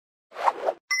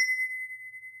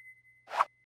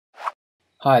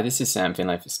Hi, this is Sam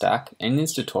Finlay for Stakk, and in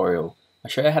this tutorial I'll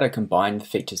show you how to combine the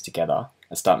features together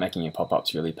and start making your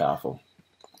pop-ups really powerful.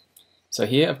 So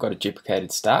here I've got a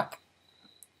duplicated stack,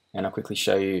 and I'll quickly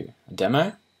show you a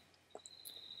demo,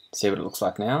 see what it looks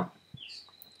like now.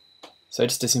 So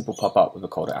just a simple pop-up with a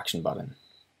call to action button.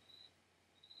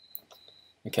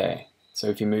 Okay, so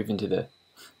if you move into the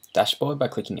dashboard by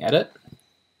clicking edit,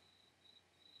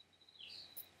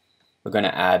 we're going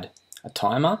to add a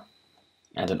timer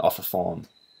and an offer form,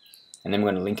 and then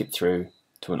we're going to link it through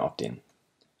to an opt-in.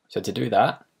 So to do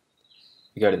that,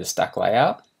 we go to the stack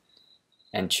layout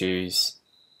and choose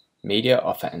media,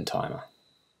 offer and timer,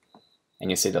 and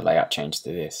you'll see the layout change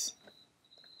to this.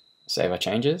 Save our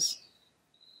changes,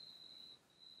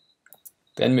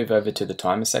 then move over to the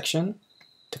timer section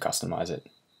to customize it.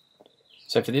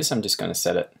 So for this I'm just going to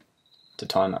set it to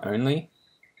timer only.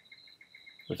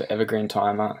 With the evergreen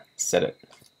timer, set it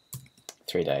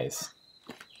 3 days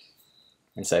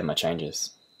and save my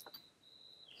changes.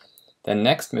 Then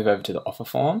next move over to the offer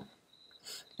form,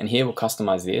 and here we'll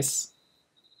customize this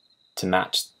to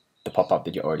match the pop-up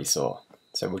that you already saw.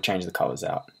 So we'll change the colors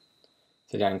out.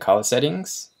 So down in color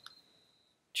settings,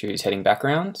 choose heading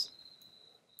background,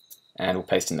 and we'll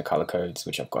paste in the color codes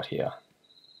which I've got here.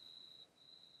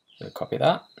 So copy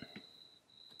that,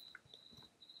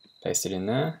 paste it in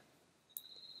there,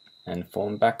 and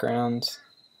form background,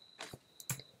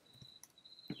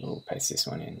 we'll paste this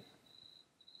one in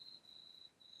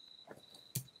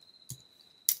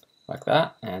like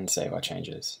that and save our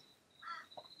changes.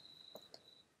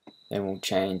 Then we'll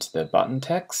change the button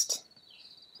text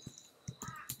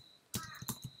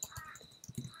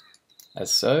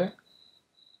as so,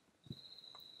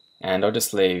 and I'll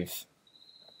just leave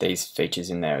these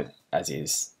features in there as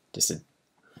is, just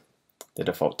the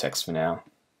default text for now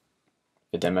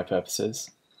for demo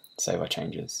purposes. Save our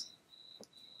changes,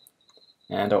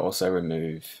 and I'll also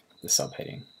remove the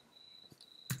subheading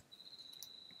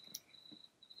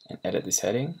and edit this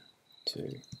heading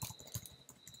to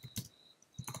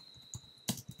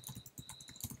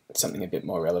something a bit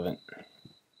more relevant.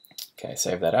 Okay,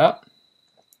 save that out,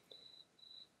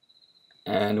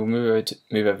 and we'll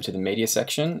move over to the media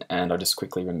section, and I'll just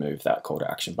quickly remove that call to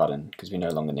action button because we no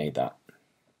longer need that.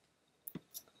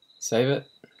 Save it,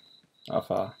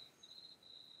 offer,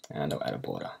 and I'll add a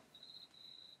border.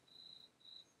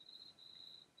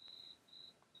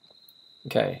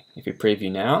 Okay, if we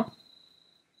preview now,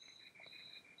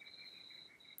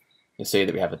 you'll see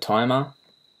that we have a timer,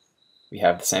 we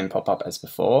have the same pop-up as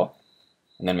before,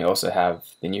 and then we also have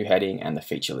the new heading and the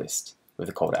feature list with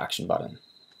the call to action button.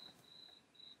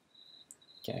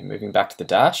 Okay, moving back to the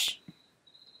dash,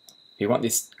 if you want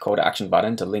this call to action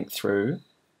button to link through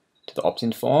to the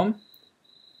opt-in form,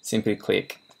 simply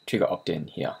click trigger opt-in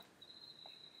here.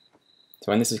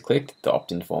 So when this is clicked, the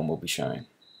opt-in form will be shown.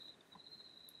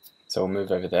 So we'll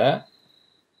move over there,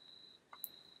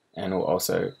 and we'll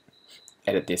also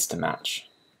edit this to match.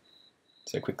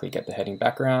 So quickly get the heading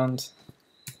background,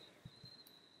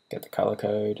 get the color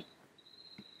code,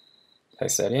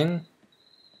 paste that in,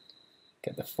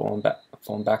 get the form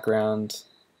background,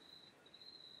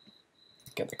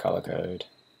 get the color code,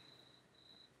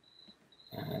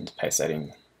 and paste that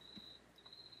in.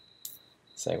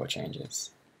 Save our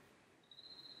changes,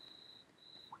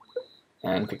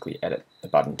 and quickly edit the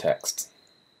button text.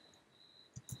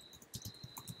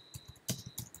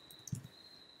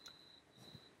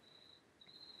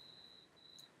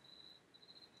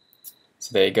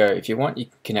 So there you go. If you want, you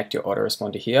can connect your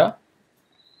autoresponder here,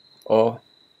 or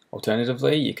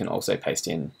alternatively, you can also paste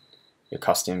in your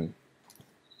custom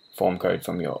form code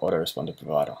from your autoresponder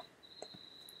provider.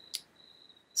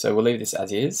 So we'll leave this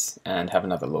as is and have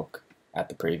another look at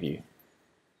the preview.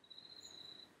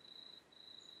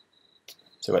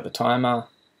 So at the timer,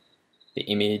 the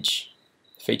image,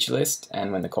 the feature list,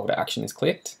 and when the call to action is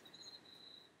clicked,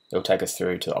 it'll take us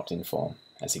through to the opt-in form,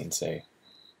 as you can see.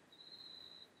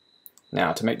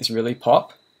 Now to make this really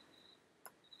pop,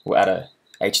 we'll add a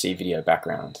HD video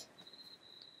background.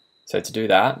 So to do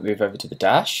that, move over to the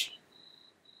dash,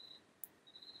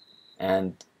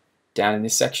 and down in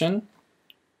this section,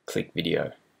 click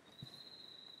video.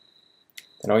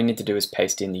 Then all you need to do is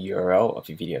paste in the URL of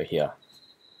your video here.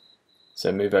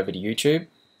 So move over to YouTube,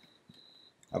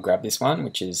 I'll grab this one,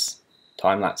 which is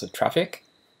time-lapse of traffic,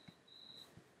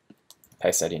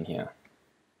 paste that in here.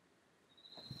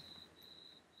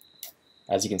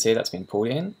 As you can see, that's been pulled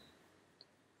in,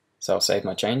 so I'll save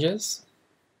my changes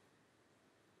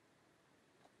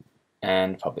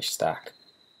and publish Stakk.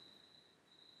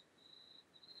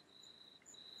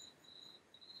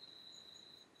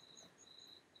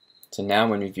 So now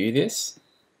when we view this,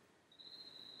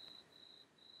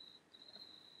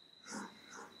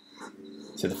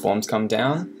 So the forms come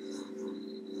down,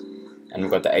 and we've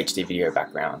got the HD video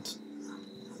background.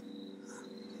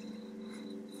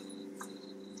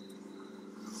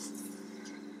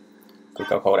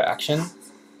 Click our call to action,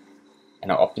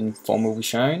 and our opt-in form will be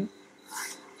shown.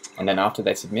 And then after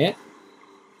they submit,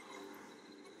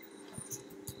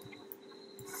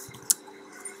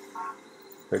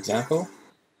 for example,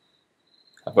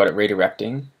 I've got it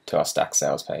redirecting to our Stakk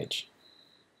sales page.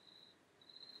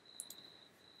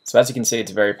 So as you can see,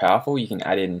 it's very powerful. You can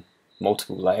add in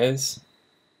multiple layers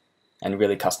and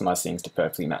really customize things to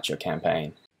perfectly match your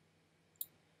campaign.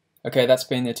 Okay, that's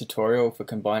been the tutorial for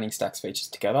combining Stakk's features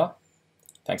together.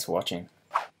 Thanks for watching.